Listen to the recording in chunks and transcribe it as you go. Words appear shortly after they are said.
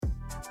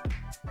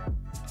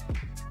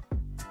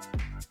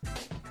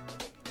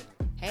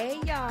Hey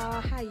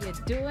y'all, how you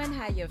doing?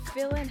 How you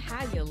feeling?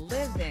 How you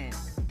living?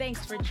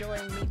 Thanks for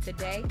joining me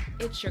today.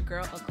 It's your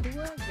girl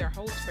Akua, your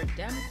host for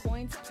Dem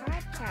Coins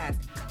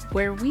Podcast,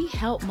 where we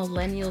help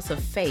millennials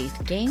of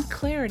faith gain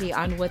clarity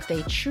on what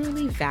they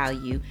truly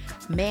value,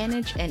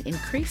 manage and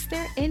increase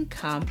their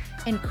income,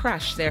 and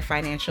crush their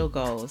financial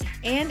goals.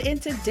 And in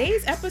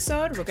today's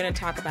episode, we're going to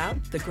talk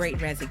about the Great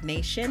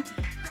Resignation,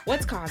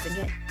 what's causing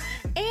it,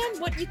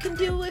 and what you can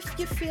do if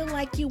you feel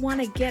like you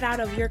want to get out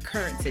of your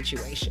current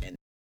situation.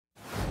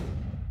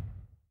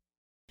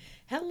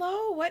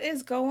 Hello, what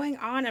is going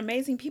on,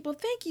 amazing people?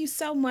 Thank you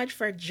so much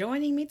for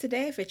joining me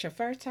today. If it's your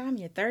first time,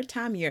 your third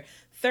time, your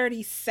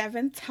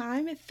 37th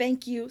time,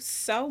 thank you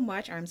so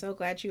much. I'm so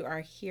glad you are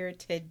here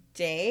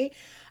today.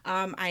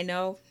 I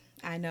know,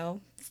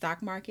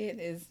 stock market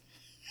is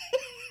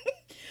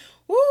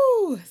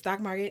woo,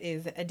 stock market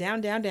is down,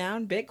 down,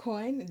 down.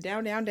 Bitcoin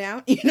down, down,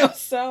 down.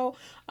 So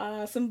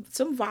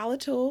some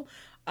volatile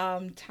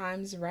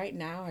times right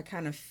now. I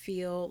kind of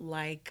feel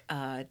like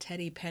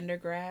Teddy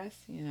Pendergrass.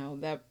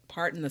 That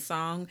part in the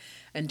song,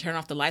 and turn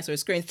off the lights or it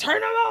screams, turn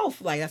them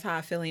off. Like that's how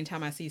I feel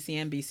anytime I see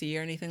CNBC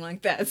or anything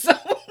like that. So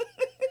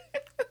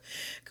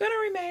gonna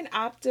remain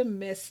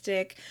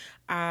optimistic.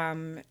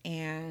 And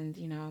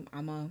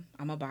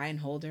I'm a buy and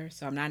holder,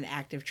 so I'm not an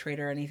active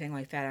trader or anything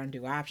like that. I don't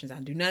do options. I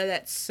don't do none of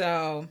that.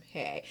 So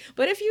hey,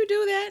 but if you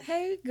do that,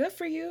 hey, good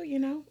for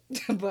you.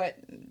 But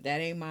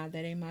that ain't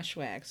my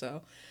swag.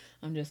 So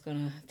I'm just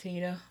gonna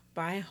continue to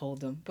buy and hold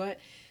them. But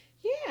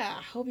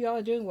yeah, hope you all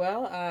are doing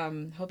well.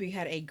 Hope you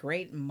had a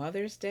great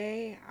Mother's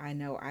Day. I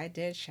know I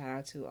did. Shout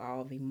out to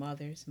all the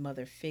mothers,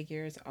 mother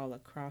figures all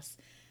across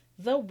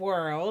the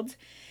world.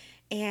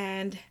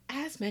 And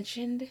as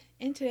mentioned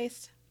in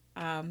today's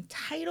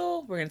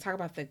title, we're going to talk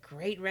about the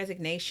Great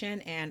Resignation.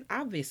 And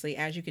obviously,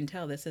 as you can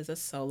tell, this is a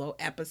solo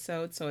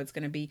episode, so it's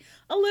going to be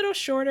a little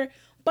shorter,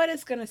 but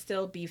it's going to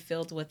still be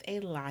filled with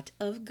a lot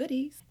of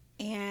goodies.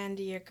 And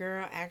your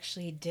girl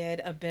actually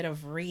did a bit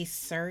of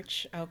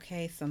research,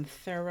 okay, some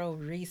thorough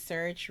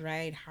research,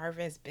 right?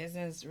 Harvard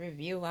Business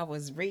Review. I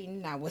was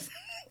reading, I was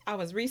I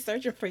was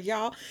researching for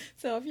y'all.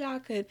 So if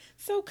y'all could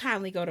so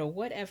kindly go to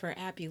whatever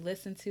app you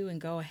listen to and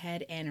go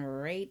ahead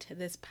and rate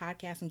this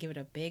podcast and give it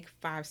a big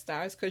 5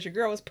 stars because your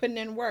girl was putting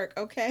in work,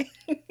 okay?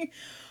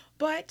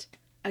 But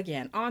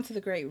again, on to the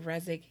Great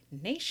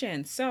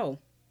Resignation. So,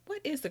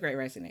 what is the Great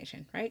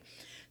Resignation, right?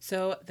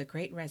 So, the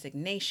Great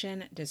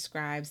Resignation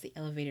describes the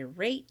elevated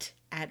rate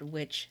at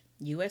which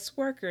U.S.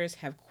 workers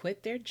have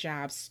quit their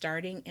jobs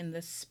starting in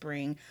the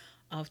spring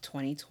of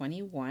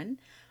 2021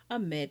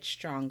 amid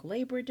strong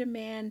labor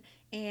demand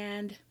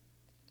and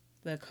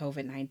the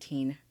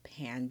COVID-19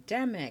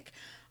 pandemic.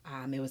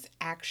 It was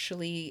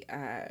actually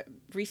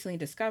recently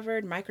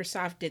discovered.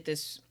 Microsoft did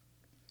this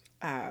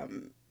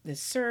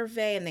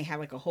survey, and they had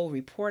like a whole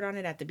report on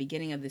it at the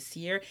beginning of this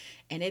year,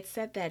 and it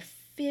said that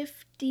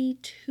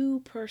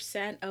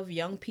 52% of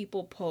young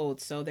people polled,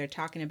 so they're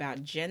talking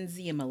about Gen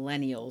Z and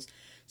millennials,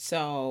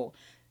 so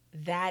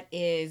that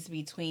is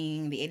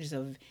between the ages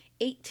of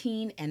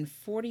 18 and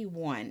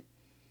 41,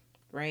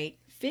 right?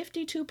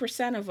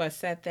 52% of us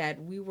said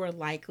that we were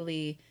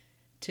likely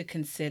to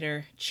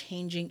consider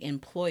changing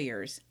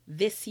employers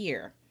this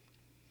year.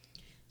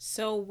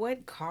 So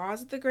what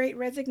caused the Great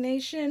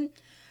Resignation?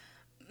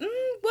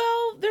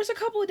 Well, there's a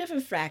couple of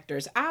different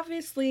factors.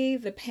 Obviously,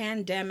 the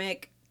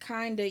pandemic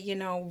kind of,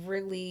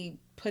 really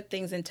put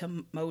things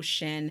into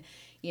motion.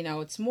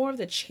 It's more of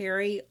the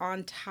cherry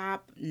on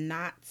top,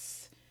 not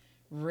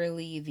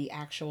really the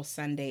actual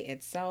Sunday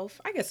itself.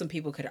 I guess some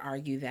people could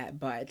argue that,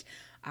 but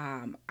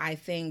I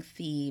think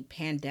the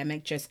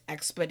pandemic just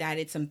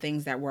expedited some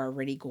things that were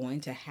already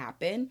going to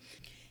happen.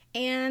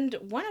 And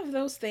one of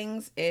those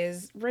things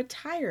is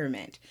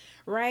retirement,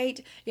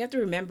 right? You have to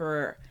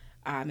remember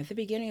at the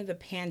beginning of the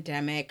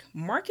pandemic,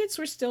 markets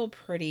were still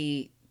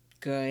pretty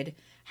good.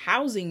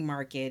 Housing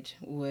market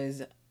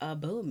was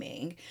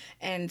booming,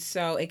 and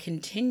so it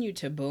continued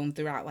to boom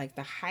throughout like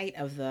the height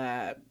of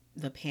the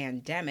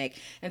pandemic.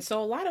 And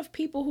so a lot of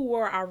people who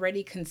were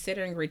already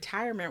considering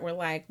retirement were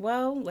like,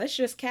 well, let's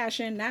just cash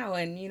in now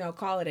and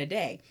call it a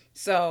day.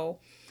 So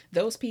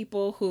those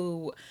people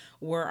who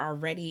were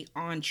already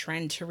on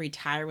trend to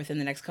retire within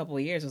the next couple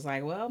of years was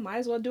like, well, might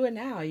as well do it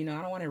now. I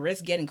don't want to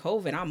risk getting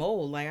COVID. I'm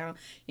old, like,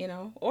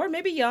 or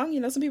maybe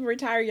young. Some people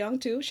retire young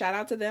too. Shout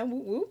out to them. Woo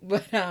woo.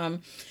 But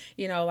a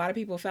lot of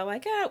people felt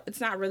like,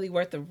 it's not really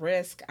worth the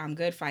risk. I'm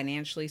good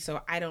financially,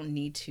 so I don't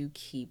need to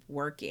keep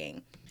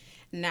working.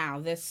 Now,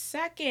 the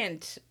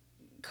second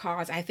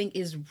cause I think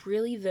is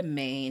really the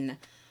main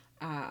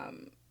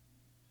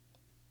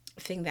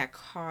thing that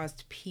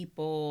caused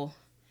people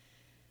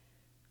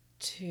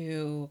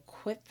to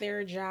quit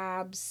their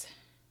jobs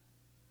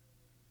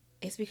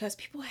is because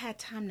people had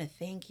time to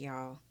think,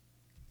 y'all,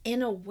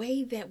 in a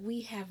way that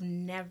we have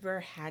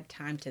never had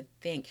time to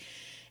think.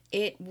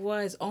 It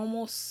was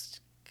almost,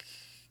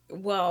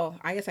 well,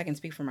 I guess I can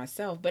speak for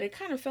myself, but it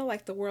kind of felt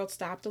like the world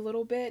stopped a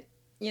little bit,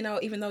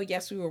 even though,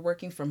 yes, we were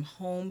working from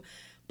home,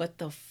 but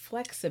the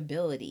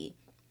flexibility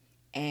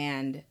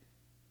and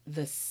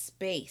the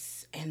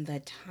space and the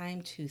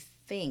time to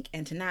think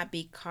and to not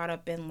be caught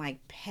up in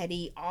like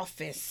petty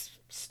office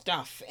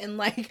stuff and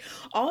like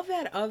all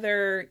that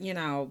other,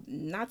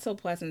 not so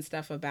pleasant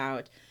stuff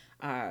about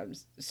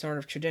sort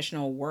of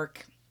traditional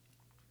work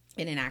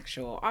in an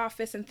actual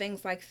office and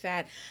things like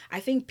that. I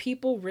think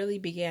people really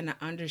began to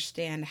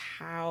understand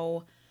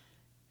how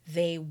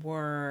they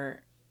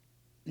were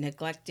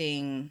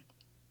neglecting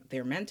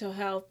their mental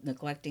health,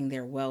 neglecting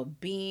their well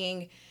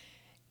being,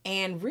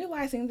 and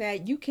realizing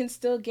that you can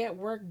still get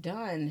work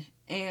done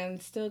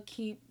and still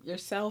keep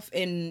yourself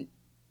in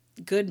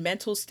good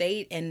mental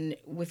state and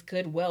with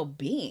good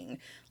well-being.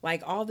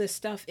 Like all this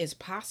stuff is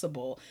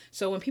possible.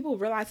 So when people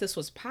realized this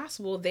was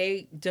possible,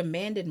 they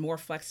demanded more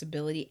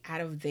flexibility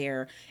out of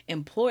their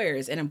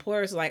employers. And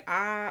employers were like,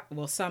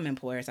 well, some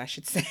employers I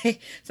should say,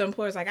 some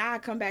employers like,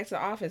 come back to the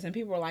office, and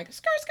people were like,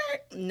 skirt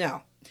skirt,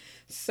 no.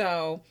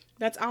 So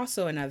that's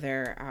also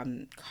another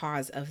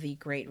cause of the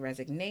great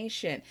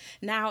resignation.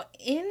 Now,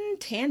 in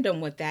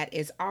tandem with that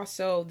is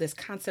also this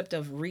concept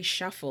of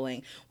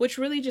reshuffling, which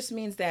really just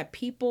means that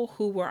people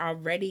who were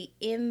already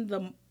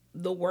in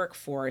the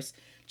workforce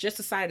just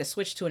decided to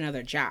switch to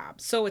another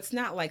job. So it's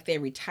not like they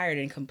retired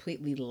and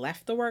completely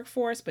left the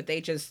workforce, but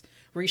they just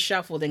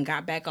reshuffled and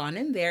got back on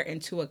in there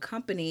into a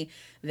company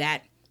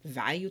that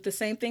valued the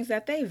same things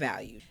that they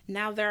valued.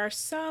 Now, there are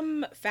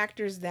some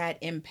factors that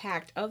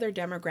impact other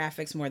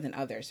demographics more than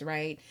others,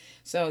 right?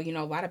 So,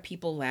 a lot of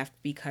people left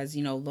because,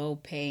 low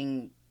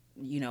paying,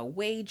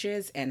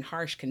 wages and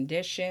harsh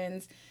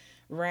conditions,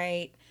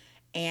 right?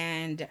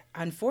 And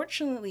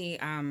unfortunately,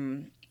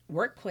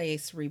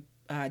 Workplace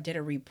did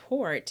a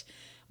report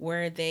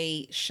where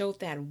they showed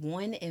that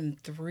 1 in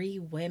 3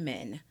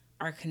 women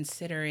are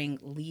considering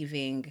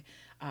leaving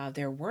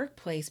their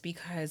workplace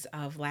because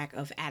of lack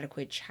of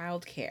adequate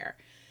childcare.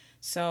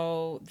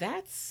 So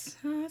that's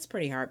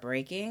pretty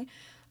heartbreaking.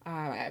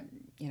 Uh,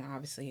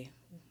 Obviously,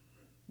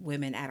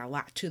 women add a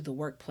lot to the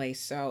workplace,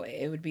 so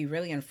it would be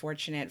really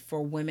unfortunate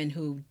for women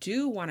who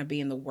do want to be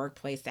in the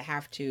workplace to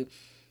have to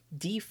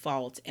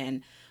default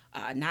and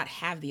not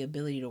have the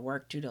ability to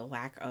work due to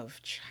lack of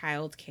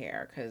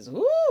childcare. Because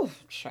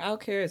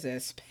childcare is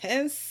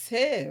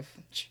expensive.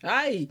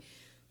 Chai.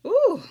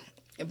 Ooh,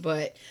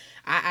 but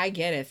I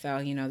get it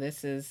though.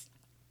 This is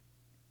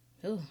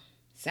ooh,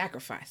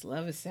 sacrifice.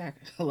 Love is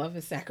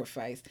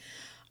sacrifice.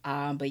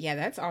 But yeah,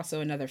 that's also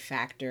another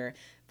factor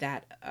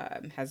that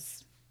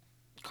has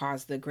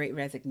caused the Great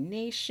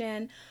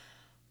Resignation.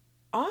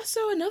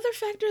 Also, another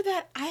factor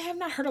that I have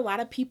not heard a lot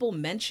of people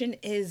mention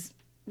is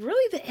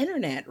really the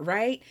internet,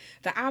 right?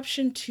 The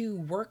option to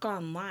work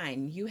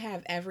online. You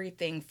have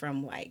everything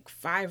from like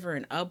Fiverr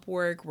and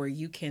Upwork where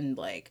you can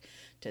like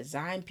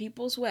design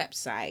people's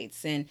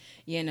websites and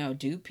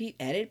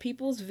edit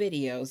people's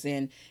videos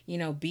and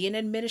be an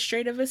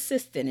administrative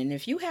assistant. And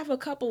if you have a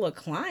couple of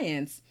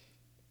clients,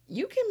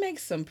 you can make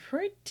some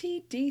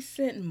pretty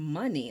decent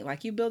money.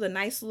 Like you build a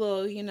nice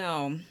little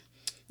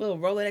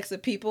Rolodex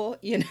of people,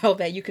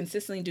 that you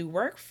consistently do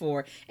work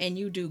for, and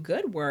you do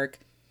good work.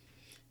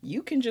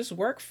 You can just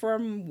work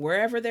from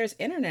wherever there's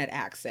internet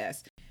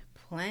access.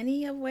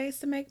 Plenty of ways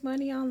to make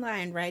money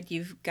online, right?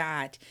 You've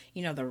got,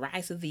 the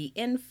rise of the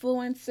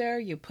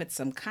influencer. You put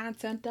some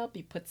content up,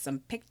 you put some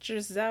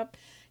pictures up,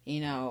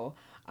 you know,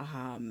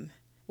 um,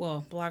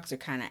 well, blogs are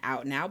kind of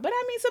out now, but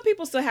I mean, some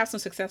people still have some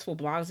successful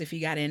blogs if you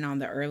got in on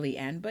the early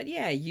end. But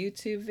yeah,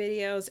 YouTube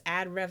videos,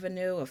 ad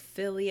revenue,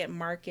 affiliate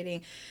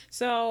marketing.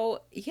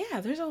 So yeah,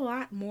 there's a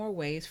lot more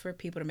ways for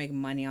people to make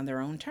money on their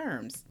own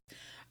terms.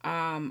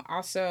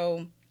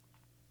 Also,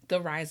 the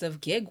rise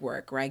of gig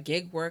work, right?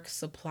 Gig work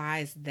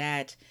supplies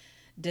that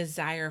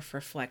desire for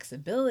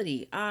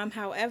flexibility.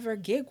 However,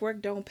 gig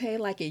work don't pay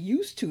like it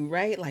used to,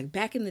 right? Like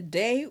back in the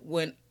day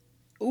when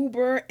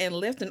Uber and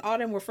Lyft and all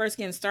them were first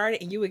getting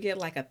started, and you would get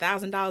like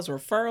 $1,000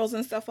 referrals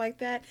and stuff like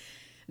that.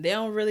 They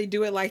don't really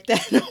do it like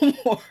that no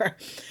more.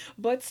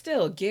 But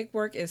still, gig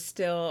work is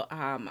still,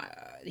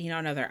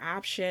 another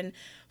option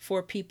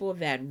for people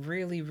that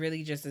really,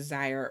 really just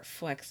desire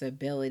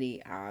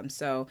flexibility.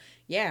 So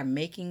yeah,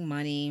 making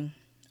money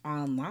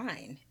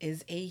online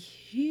is a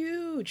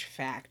huge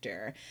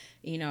factor,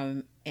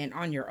 and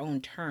on your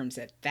own terms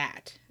at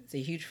that. It's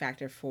a huge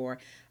factor for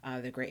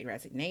the Great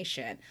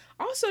Resignation.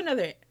 Also,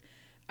 another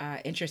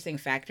interesting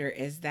factor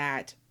is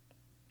that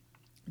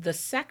the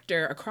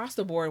sector across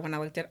the board, when I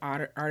looked at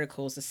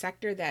articles, the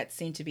sector that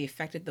seemed to be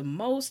affected the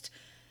most,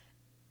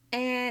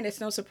 and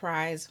it's no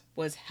surprise,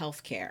 was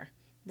healthcare.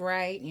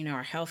 Right?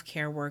 Our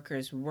healthcare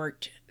workers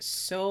worked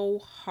so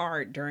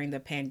hard during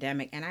the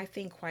pandemic, and I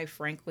think, quite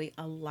frankly,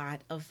 a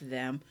lot of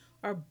them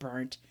are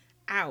burnt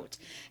out.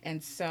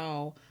 And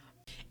so,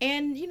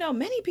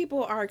 many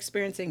people are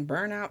experiencing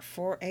burnout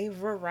for a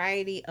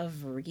variety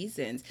of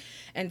reasons.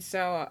 And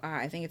so,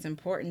 I think it's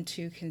important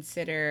to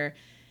consider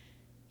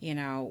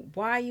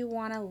why you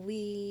want to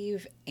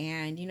leave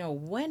and,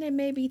 when it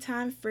may be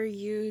time for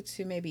you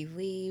to maybe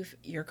leave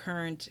your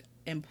current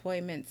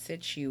employment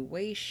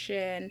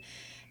situation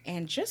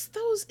and just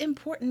those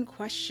important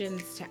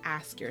questions to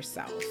ask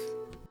yourself.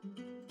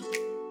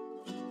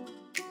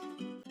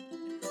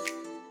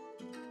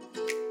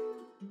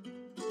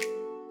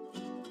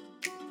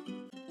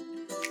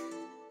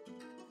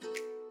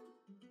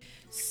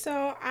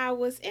 I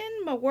was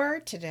in my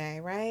word today,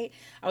 right?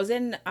 I was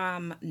in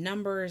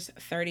Numbers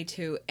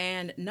 32,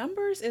 and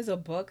Numbers is a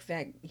book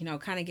that,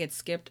 kind of gets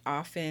skipped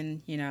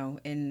often,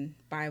 in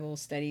Bible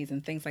studies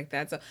and things like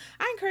that. So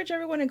I encourage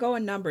everyone to go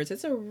in Numbers.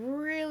 It's a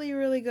really,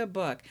 really good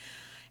book.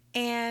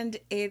 And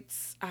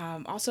it's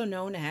also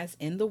known as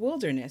In the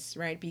Wilderness,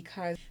 right?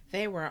 Because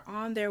they were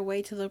on their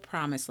way to the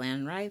promised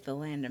land, right? The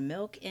land of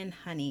milk and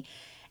honey.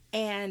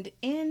 And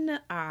in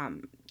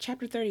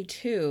chapter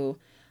 32,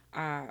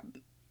 uh,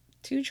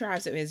 two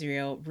tribes of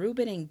Israel,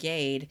 Reuben and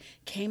Gad,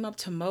 came up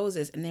to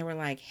Moses and they were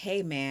like,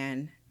 hey,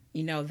 man,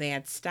 they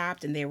had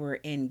stopped and they were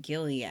in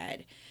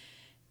Gilead.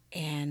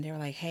 And they were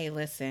like, hey,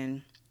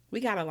 listen,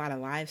 we got a lot of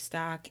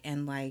livestock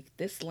and like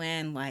this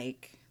land,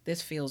 like,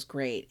 this feels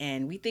great.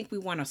 And we think we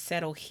want to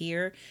settle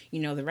here.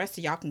 The rest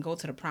of y'all can go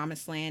to the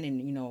promised land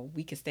and,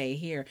 we can stay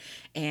here.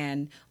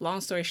 And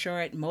long story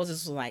short,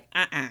 Moses was like,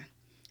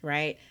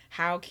 right?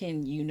 How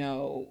can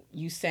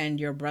you send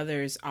your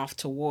brothers off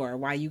to war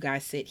while you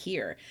guys sit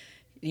here?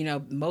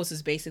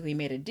 Moses basically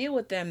made a deal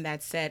with them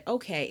that said,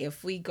 okay,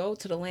 if we go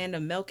to the land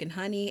of milk and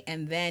honey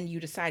and then you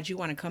decide you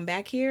want to come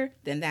back here,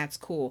 then that's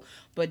cool.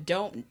 But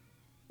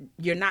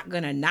you're not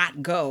going to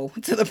not go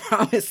to the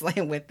promised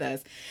land with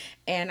us.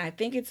 And I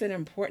think it's an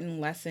important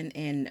lesson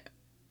in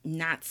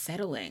not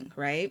settling,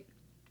 right?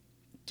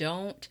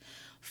 Don't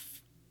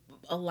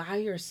allow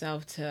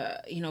yourself to,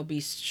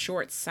 be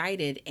short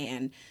sighted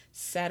and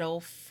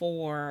settle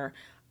for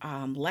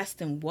less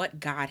than what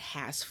God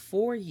has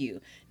for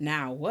you.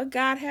 Now, what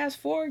God has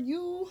for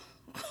you,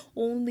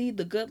 only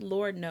the good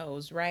Lord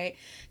knows, right?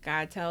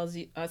 God tells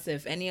us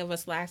if any of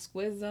us lacks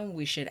wisdom,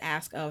 we should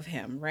ask of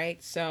Him,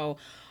 right? So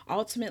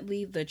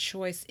ultimately, the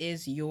choice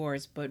is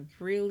yours. But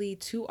really,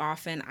 too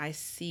often, I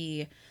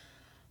see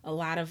a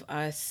lot of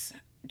us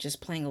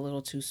just playing a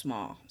little too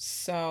small.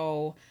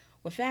 So,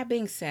 with that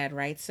being said,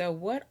 right? So,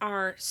 what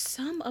are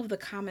some of the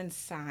common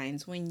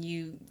signs when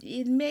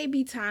it may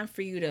be time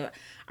for you to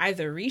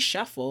either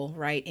reshuffle,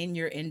 right, in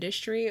your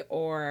industry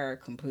or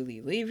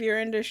completely leave your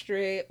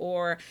industry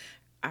or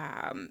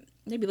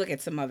maybe look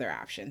at some other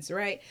options,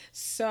 right?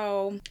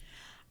 So,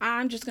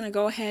 I'm just going to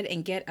go ahead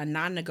and get a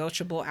non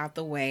negotiable out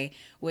the way,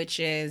 which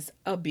is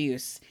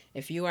abuse.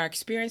 If you are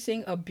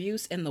experiencing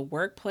abuse in the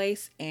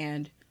workplace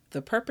and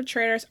the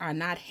perpetrators are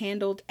not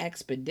handled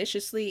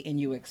expeditiously and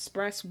you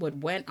express what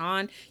went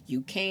on,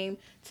 you came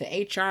to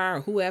HR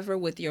or whoever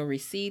with your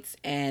receipts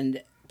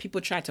and people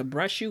tried to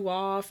brush you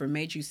off or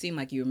made you seem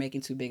like you were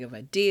making too big of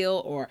a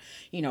deal or,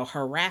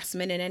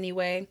 harassment in any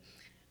way,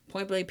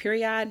 point blank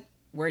period,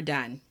 we're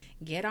done.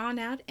 Get on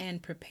out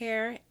and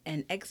prepare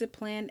an exit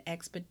plan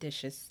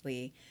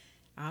expeditiously.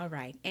 All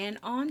right, and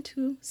on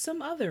to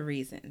some other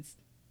reasons.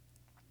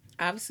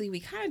 Obviously, we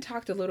kind of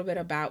talked a little bit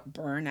about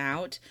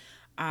burnout.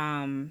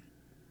 Um,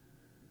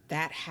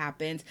 that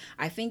happens.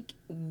 I think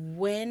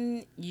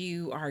when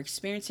you are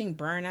experiencing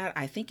burnout,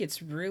 I think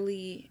it's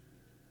really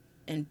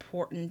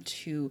important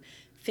to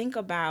think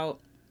about,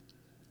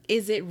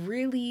 is it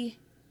really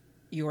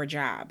your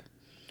job?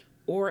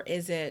 Or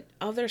is it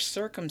other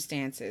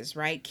circumstances,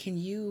 right? Can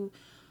you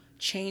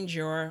change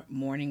your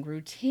morning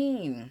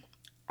routine?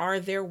 Are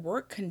there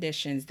work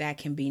conditions that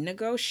can be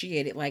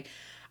negotiated? Like,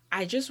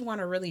 I just want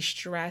to really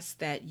stress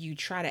that you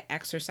try to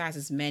exercise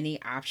as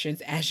many options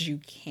as you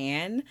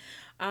can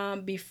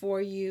before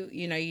you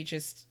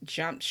just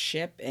jump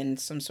ship in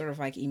some sort of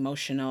like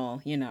emotional,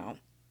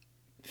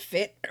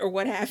 fit or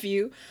what have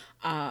you.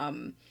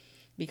 Um,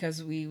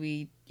 because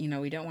we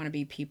don't want to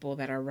be people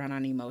that are run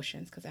on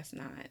emotions because that's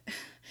not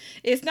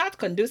it's not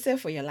conducive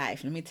for your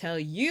life, let me tell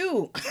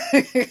you.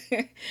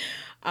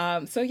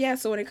 So yeah,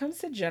 so when it comes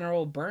to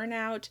general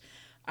burnout,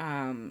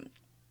 um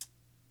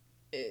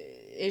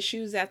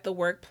issues at the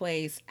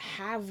workplace,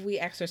 have we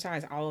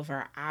exercised all of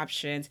our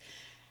options?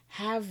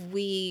 Have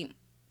we,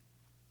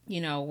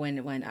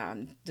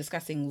 when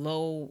discussing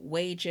low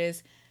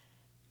wages,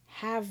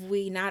 have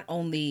we not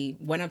only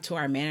went up to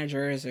our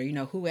managers or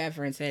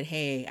whoever and said,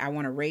 hey, I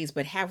want to raise,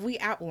 but have we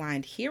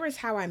outlined, here is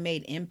how I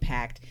made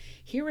impact,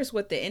 here is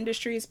what the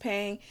industry is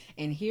paying,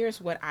 and here's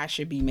what I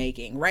should be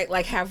making, right?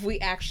 Like, have we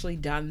actually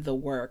done the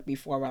work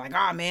before we're like,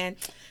 oh man,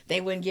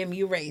 they wouldn't give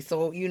me a raise,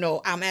 so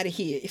I'm out of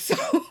here.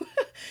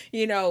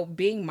 So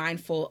being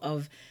mindful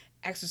of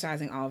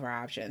exercising all of our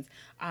options.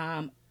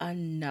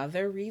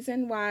 Another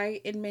reason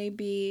why it may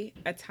be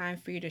a time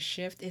for you to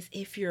shift is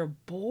if you're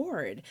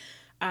bored.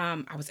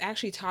 I was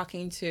actually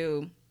talking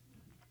to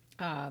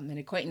an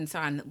acquaintance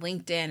on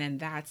LinkedIn, and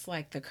that's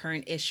like the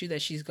current issue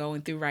that she's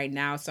going through right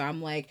now. So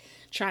I'm like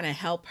trying to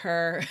help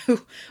her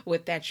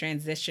with that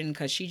transition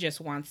because she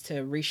just wants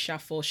to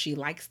reshuffle. She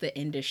likes the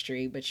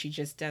industry, but she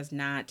just does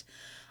not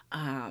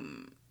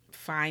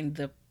find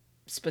the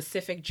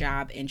specific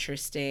job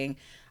interesting.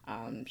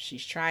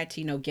 She's tried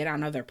to, get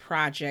on other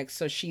projects.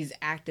 So she's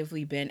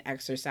actively been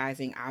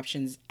exercising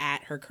options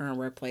at her current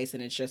workplace,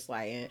 and it's just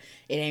like, it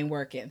ain't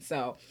working.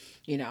 So,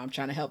 I'm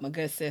trying to help my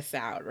good sis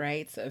out,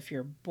 right? So if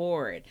you're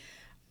bored,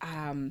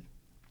 um,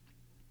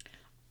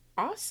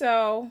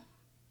 also,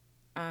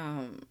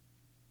 um,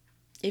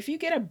 if you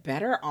get a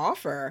better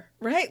offer,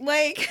 right?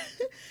 Like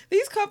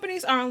these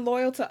companies aren't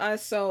loyal to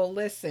us. So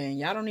listen,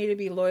 y'all don't need to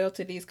be loyal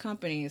to these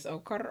companies.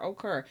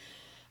 Okay.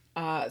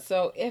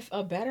 So if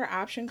a better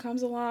option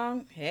comes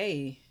along,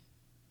 hey,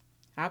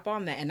 hop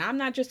on that. And I'm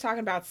not just talking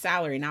about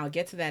salary, and I'll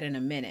get to that in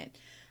a minute.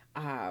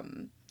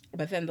 Um,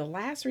 but then the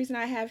last reason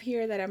I have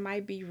here that it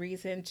might be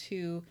reason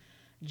to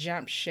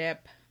jump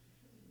ship,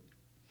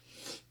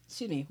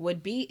 excuse me,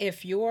 would be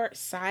if your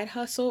side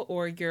hustle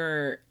or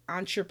your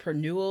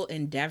entrepreneurial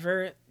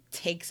endeavor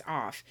takes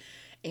off.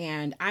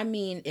 And I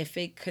mean, if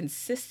it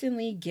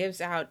consistently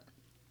gives out,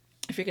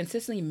 if you're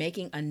consistently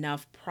making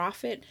enough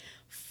profit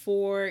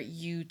for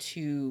you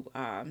to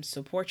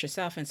support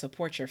yourself and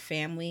support your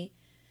family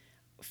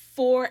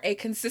for a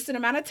consistent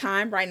amount of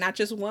time, right? Not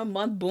just 1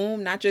 month,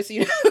 boom, not just,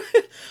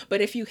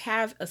 but if you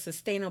have a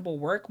sustainable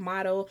work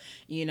model,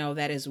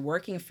 that is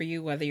working for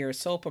you, whether you're a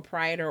sole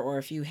proprietor or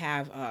if you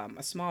have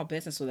a small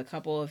business with a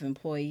couple of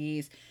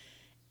employees,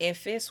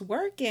 if it's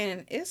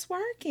working.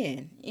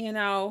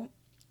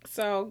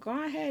 So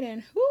go ahead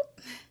and whoop,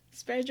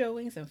 spread your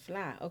wings and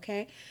fly,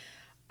 okay?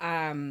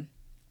 Um,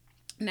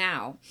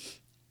 Now,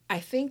 I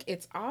think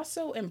it's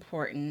also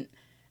important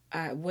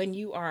when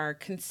you are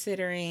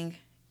considering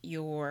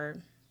your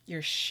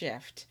your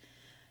shift.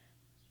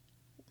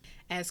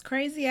 As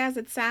crazy as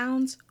it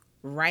sounds,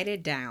 write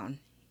it down.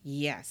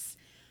 Yes,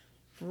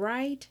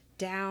 write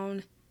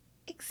down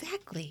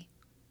exactly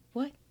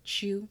what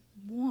you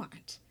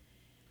want.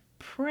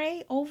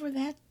 Pray over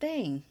that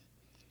thing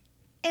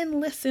and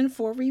listen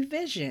for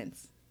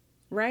revisions,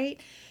 right?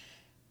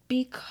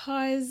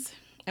 Because,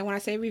 and when I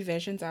say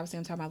revisions, obviously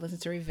I'm talking about listen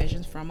to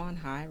revisions from on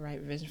high, right?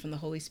 Revisions from the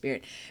Holy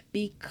Spirit.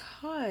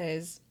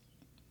 Because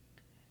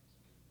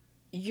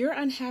you're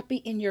unhappy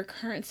in your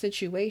current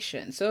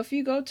situation. So if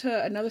you go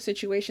to another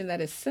situation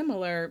that is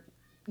similar,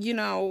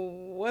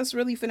 what's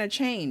really going to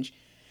change?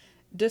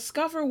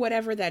 Discover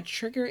whatever that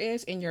trigger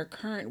is in your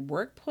current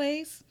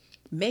workplace.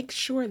 Make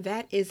sure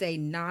that is a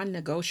non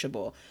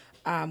negotiable.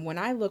 When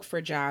I look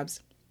for jobs,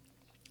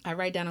 I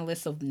write down a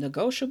list of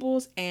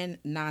negotiables and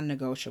non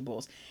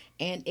negotiables.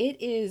 And it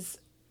is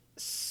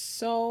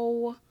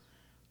so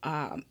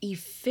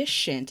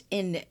efficient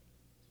in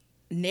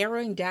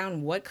narrowing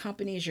down what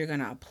companies you're going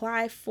to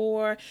apply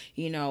for,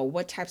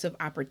 what types of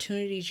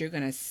opportunities you're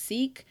going to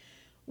seek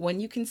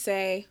when you can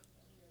say,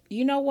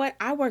 you know what,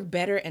 I work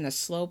better in a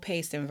slow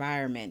paced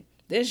environment.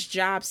 This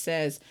job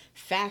says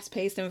fast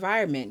paced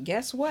environment.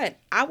 Guess what?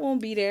 I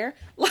won't be there.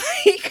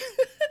 Like,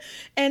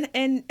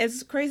 and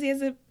as crazy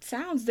as it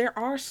sounds, there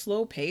are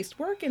slow paced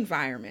work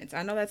environments.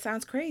 I know that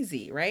sounds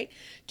crazy, right?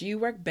 Do you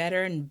work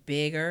better in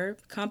bigger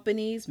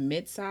companies,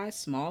 mid-sized,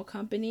 small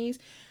companies,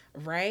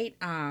 right?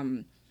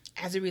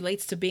 As it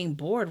relates to being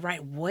bored,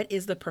 right? What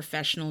is the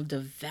professional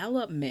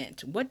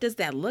development? What does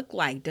that look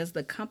like? Does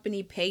the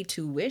company pay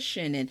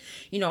tuition and,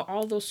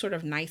 all those sort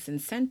of nice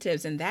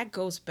incentives? And that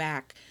goes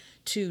back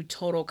to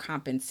total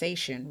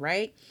compensation,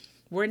 right?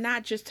 We're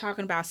not just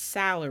talking about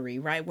salary,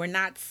 right? We're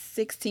not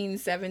 16,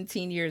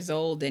 17 years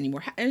old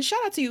anymore. And shout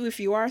out to you if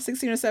you are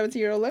 16 or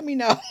 17-year-old, let me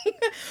know.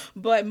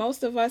 But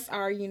most of us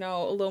are, a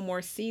little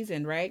more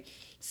seasoned, right?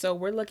 So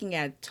we're looking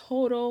at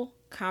total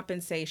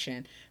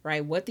compensation,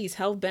 right? What these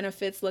health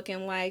benefits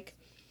looking like.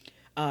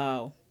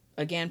 Uh,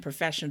 Again,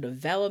 professional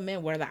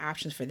development. What are the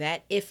options for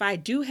that? If I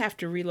do have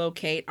to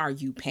relocate, are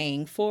you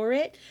paying for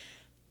it?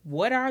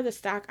 What are the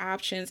stock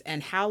options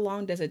and how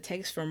long does it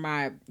take for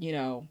my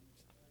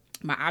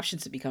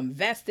options to become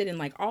vested, and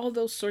like all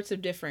those sorts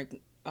of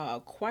different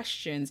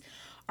questions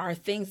are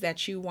things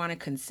that you want to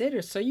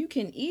consider so you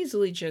can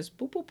easily just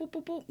boop, boop, boop,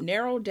 boop, boop,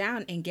 narrow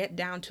down and get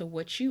down to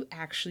what you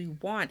actually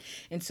want.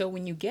 And so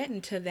when you get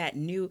into that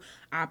new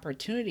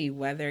opportunity,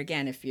 whether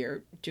again, if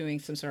you're doing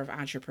some sort of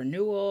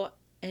entrepreneurial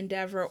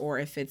endeavor or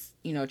if it's,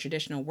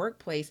 traditional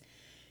workplace,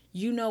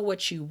 you know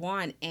what you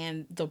want,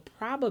 and the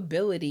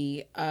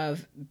probability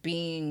of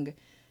being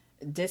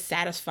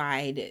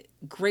dissatisfied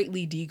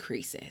greatly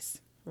decreases,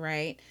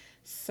 right?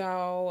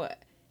 So,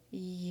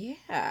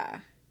 yeah,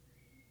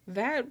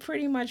 that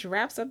pretty much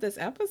wraps up this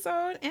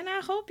episode, and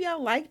I hope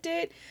y'all liked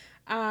it.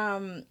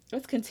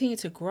 Let's continue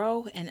to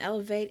grow and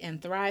elevate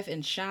and thrive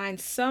and shine.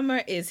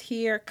 Summer is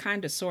here,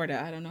 kind of, sort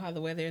of. I don't know how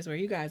the weather is where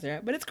you guys are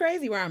at, but it's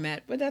crazy where I'm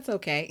at, but that's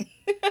okay.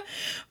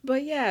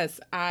 But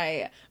yes,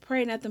 I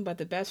pray nothing but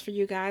the best for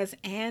you guys,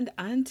 and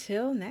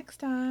until next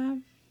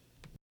time.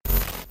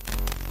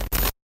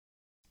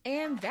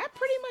 And that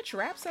pretty much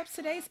wraps up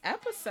today's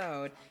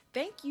episode.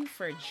 Thank you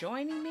for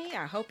joining me.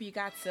 I hope you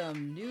got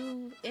some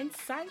new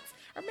insights,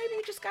 or maybe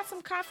you just got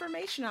some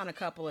confirmation on a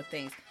couple of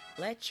things.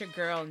 Let your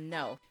girl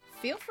know.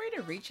 Feel free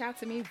to reach out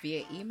to me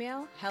via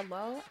email,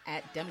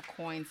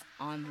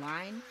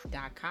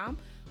 hello@demcoinsonline.com.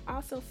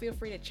 Also, feel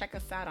free to check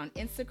us out on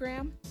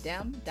Instagram,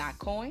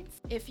 dem.coins.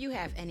 If you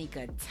have any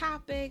good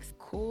topics,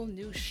 cool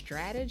new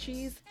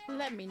strategies,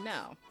 let me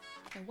know.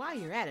 And while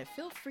you're at it,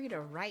 feel free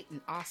to write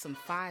an awesome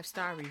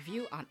 5-star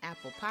review on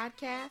Apple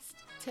Podcasts.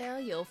 Tell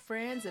your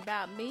friends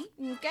about me,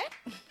 okay?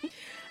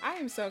 I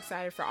am so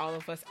excited for all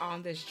of us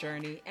on this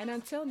journey. And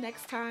until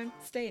next time,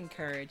 stay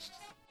encouraged.